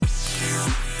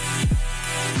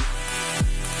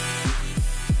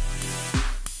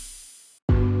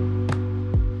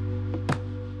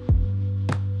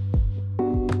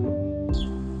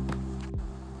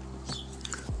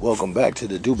welcome back to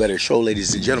the Do Better Show,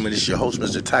 ladies and gentlemen. This is your host,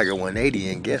 Mr. Tiger 180,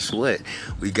 and guess what?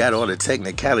 We got all the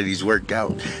technicalities worked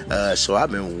out. So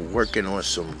I've been working on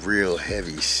some real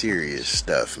heavy, serious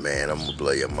stuff, man. I'm gonna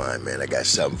blow your mind, man. I got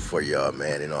something for y'all,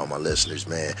 man, and all my listeners,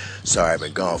 man. Sorry I've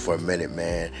been gone for a minute,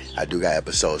 man. I do got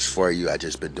episodes for you. I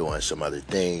just been doing some other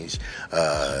things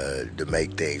to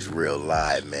make things real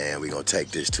live, man. We gonna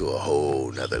take this to a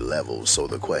whole nother level. So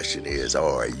the question is,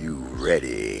 are you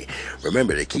ready?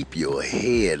 Remember to keep your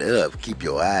head up, keep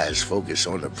your eyes focused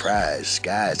on the prize.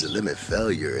 Sky's the limit.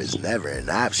 Failure is never an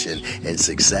option, and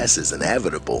success is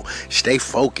inevitable. Stay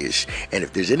focused, and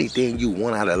if there's anything you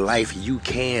want out of life, you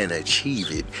can achieve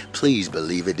it. Please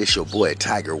believe it. This your boy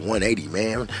Tiger 180,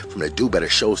 man, from the Do Better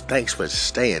Shows. Thanks for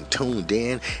staying tuned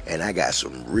in, and I got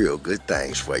some real good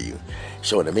things for you.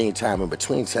 So in the meantime, in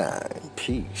between time,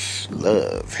 peace,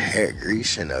 love, hair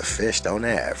grease, and a fist on the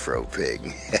Afro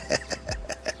pig.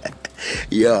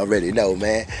 You already know,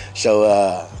 man. So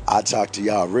I'll talk to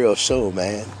y'all real soon,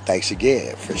 man. Thanks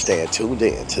again for staying tuned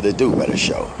in to the Do Better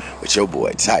Show with your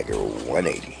boy Tiger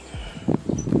 180.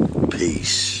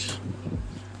 Peace.